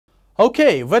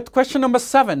Okay, with question number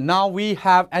 7, now we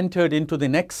have entered into the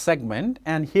next segment,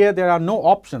 and here there are no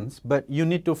options, but you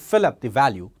need to fill up the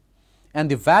value.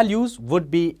 And the values would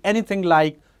be anything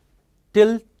like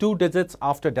till 2 digits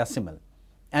after decimal,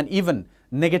 and even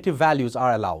negative values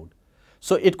are allowed.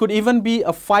 So it could even be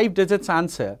a 5 digits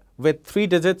answer with 3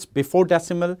 digits before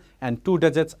decimal and 2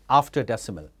 digits after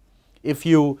decimal. If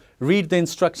you read the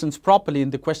instructions properly in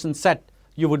the question set,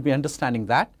 you would be understanding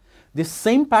that. The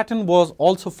same pattern was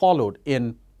also followed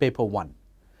in paper 1.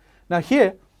 Now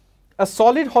here, a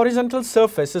solid horizontal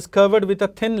surface is covered with a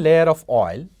thin layer of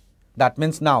oil. That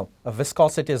means now a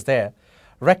viscosity is there.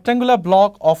 Rectangular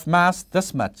block of mass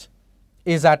this much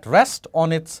is at rest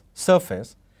on its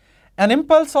surface. An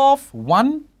impulse of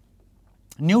 1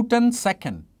 Newton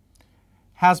second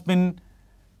has been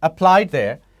applied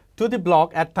there to the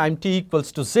block at time t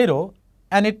equals to 0,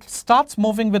 and it starts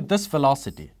moving with this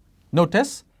velocity.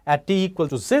 Notice at t equal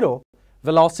to 0,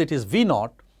 velocity is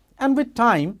v0, and with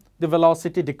time the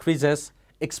velocity decreases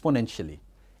exponentially,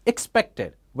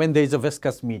 expected when there is a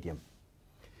viscous medium.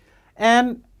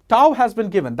 And tau has been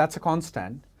given, that's a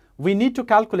constant. We need to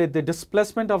calculate the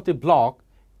displacement of the block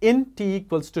in t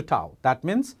equals to tau. That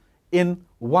means in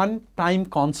one time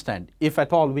constant, if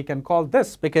at all we can call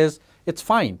this, because it's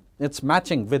fine, it's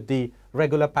matching with the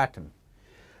regular pattern.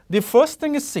 The first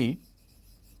thing is, see,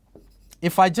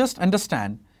 if I just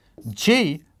understand,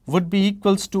 J would be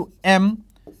equals to m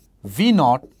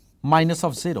v0 minus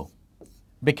of 0,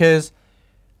 because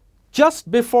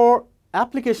just before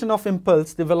application of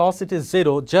impulse the velocity is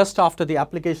 0, just after the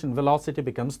application velocity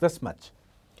becomes this much.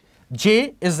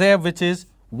 J is there, which is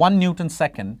 1 Newton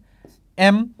second,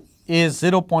 m is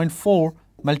 0.4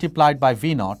 multiplied by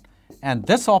v0, and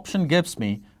this option gives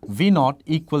me v0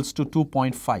 equals to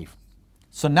 2.5.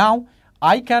 So now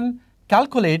I can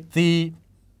calculate the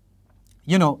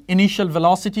initial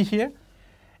velocity here,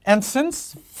 and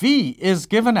since v is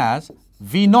given as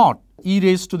v0 e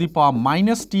raised to the power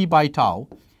minus t by tau,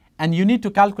 and you need to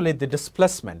calculate the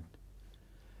displacement.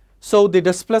 So the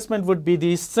displacement would be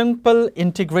the simple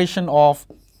integration of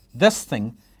this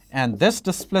thing, and this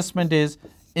displacement is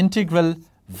integral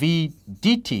v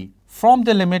dt from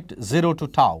the limit 0 to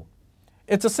tau.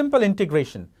 It's a simple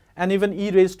integration, and even e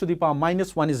raised to the power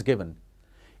minus 1 is given.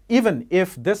 Even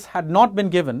if this had not been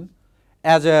given,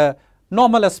 as a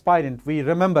normal aspirant, we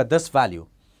remember this value.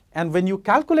 And when you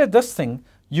calculate this thing,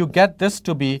 you get this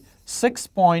to be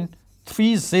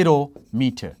 6.30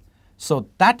 meter. So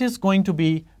that is going to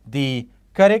be the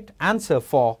correct answer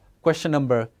for question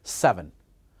number 7.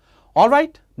 All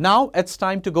right, now it's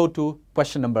time to go to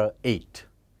question number 8.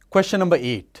 Question number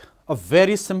 8, a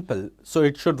very simple, so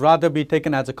it should rather be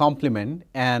taken as a compliment,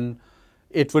 and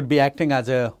it would be acting as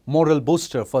a moral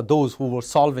booster for those who were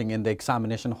solving in the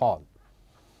examination hall.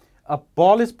 A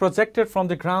ball is projected from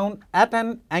the ground at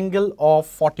an angle of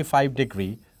 45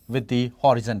 degrees with the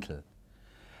horizontal.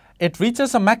 It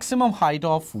reaches a maximum height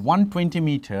of 120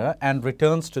 meters and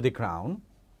returns to the ground.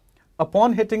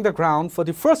 Upon hitting the ground for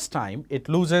the first time, it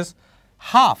loses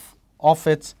half of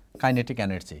its kinetic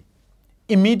energy.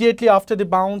 Immediately after the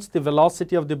bounce, the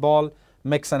velocity of the ball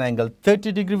makes an angle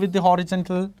 30 degrees with the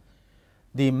horizontal.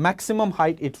 The maximum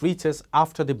height it reaches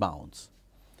after the bounce.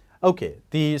 Okay,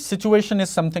 the situation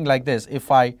is something like this. If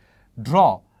I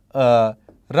draw a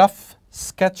rough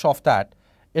sketch of that,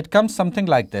 it comes something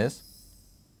like this.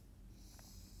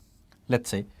 Let's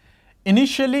say,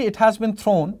 initially it has been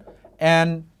thrown,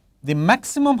 and the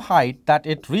maximum height that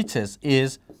it reaches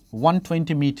is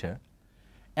 120 meters,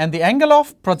 and the angle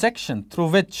of projection through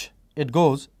which it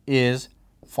goes is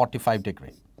 45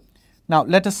 degrees. Now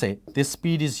let us say the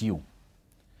speed is u.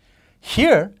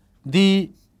 Here the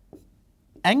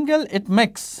angle it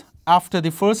makes after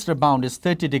the first rebound is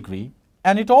 30 degrees,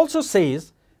 and it also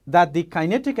says that the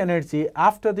kinetic energy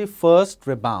after the first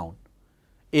rebound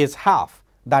is half.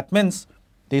 That means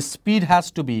the speed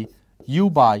has to be u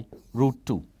by root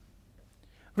 2.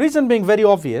 Reason being very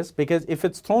obvious, because if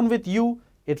it's thrown with u,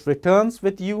 it returns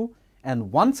with u,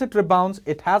 and once it rebounds,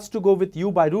 it has to go with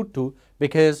u by root 2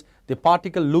 because the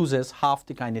particle loses half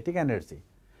the kinetic energy.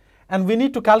 And we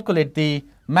need to calculate the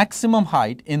maximum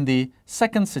height in the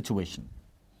second situation.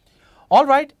 All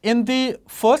right, in the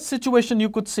first situation you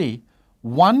could see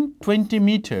 120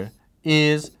 meter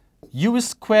is u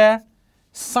square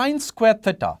sine square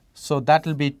theta. So that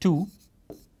will be 2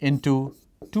 into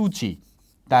 2g.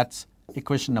 That's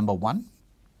equation number 1.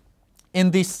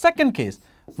 In the second case,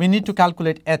 we need to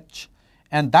calculate h,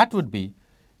 and that would be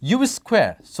u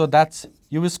square. So that's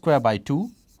u square by 2.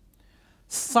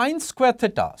 Sine square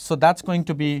theta, so that's going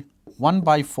to be 1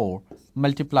 by 4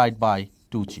 multiplied by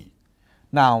 2g.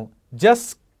 Now,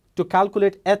 just to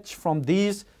calculate h from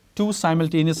these two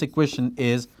simultaneous equation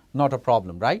is not a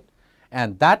problem, right?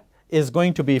 And that is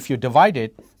going to be, if you divide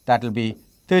it, that will be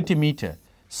 30 meter.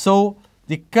 So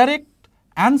the correct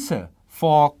answer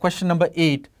for question number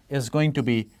 8 is going to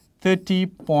be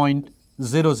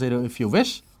 30.00 if you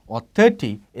wish, or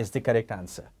 30 is the correct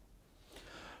answer.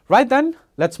 Right then,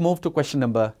 let's move to question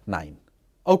number 9.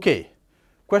 Okay,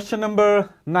 question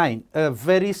number 9, a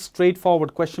very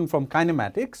straightforward question from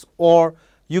kinematics, or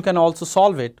you can also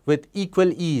solve it with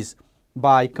equal ease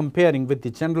by comparing with the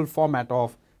general format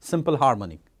of simple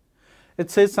harmonic. It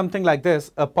says something like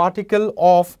this: a particle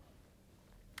of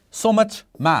so much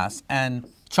mass and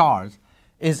charge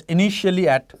is initially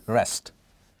at rest.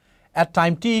 At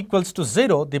time t equals to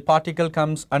 0, the particle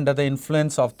comes under the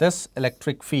influence of this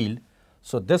electric field.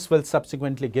 So this will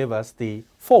subsequently give us the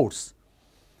force.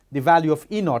 The value of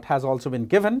E naught has also been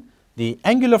given. The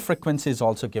angular frequency is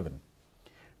also given.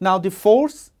 Now the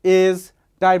force is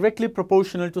directly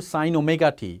proportional to sine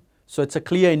omega t. So it's a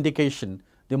clear indication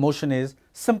the motion is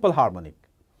simple harmonic.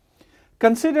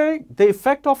 Considering the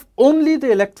effect of only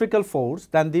the electrical force,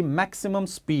 then the maximum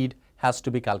speed has to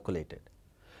be calculated.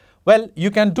 Well, you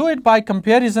can do it by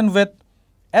comparison with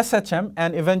SHM,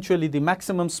 and eventually the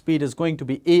maximum speed is going to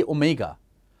be A omega.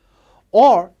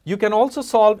 Or you can also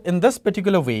solve in this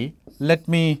particular way. Let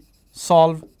me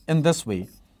solve in this way,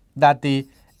 that the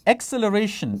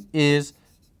acceleration is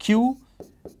q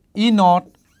E naught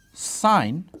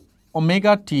sine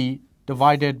omega t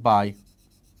divided by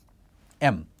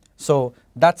m. So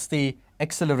that's the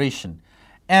acceleration.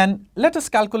 And let us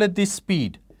calculate the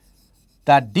speed.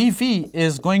 That dv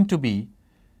is going to be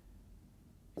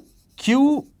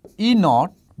q E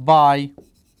naught by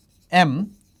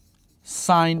m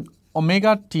sine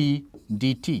omega t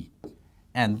dt.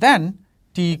 And then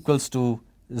t equals to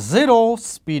 0,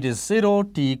 speed is 0,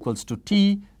 t equals to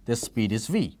t, this speed is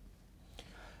v.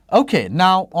 Okay,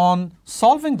 now on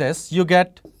solving this, you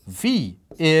get v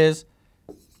is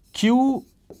q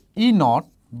E naught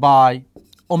by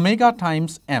omega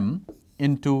times m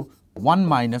into 1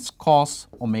 minus cos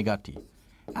omega t.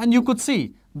 And you could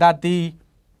see that the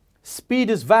speed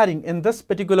is varying in this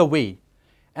particular way,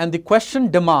 and the question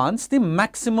demands the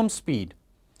maximum speed.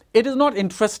 It is not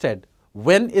interested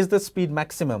when is the speed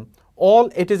maximum. All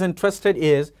it is interested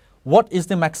is what is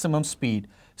the maximum speed.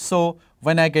 So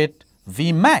when I get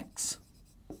V max,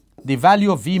 the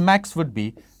value of V max would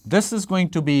be, this is going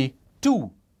to be 2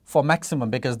 for maximum,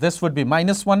 because this would be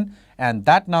minus 1, and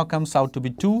that now comes out to be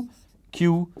 2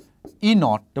 q E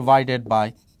naught divided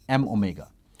by m omega.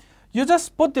 You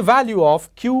just put the value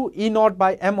of q E naught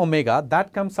by m omega,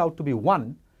 that comes out to be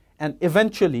 1, and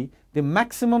eventually the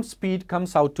maximum speed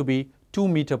comes out to be 2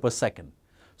 meter per second.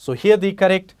 So here the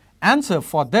correct answer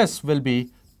for this will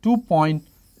be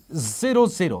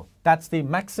 2.00. That's the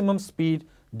maximum speed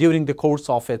during the course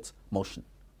of its motion.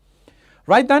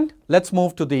 Right then, let's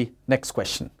move to the next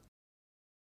question.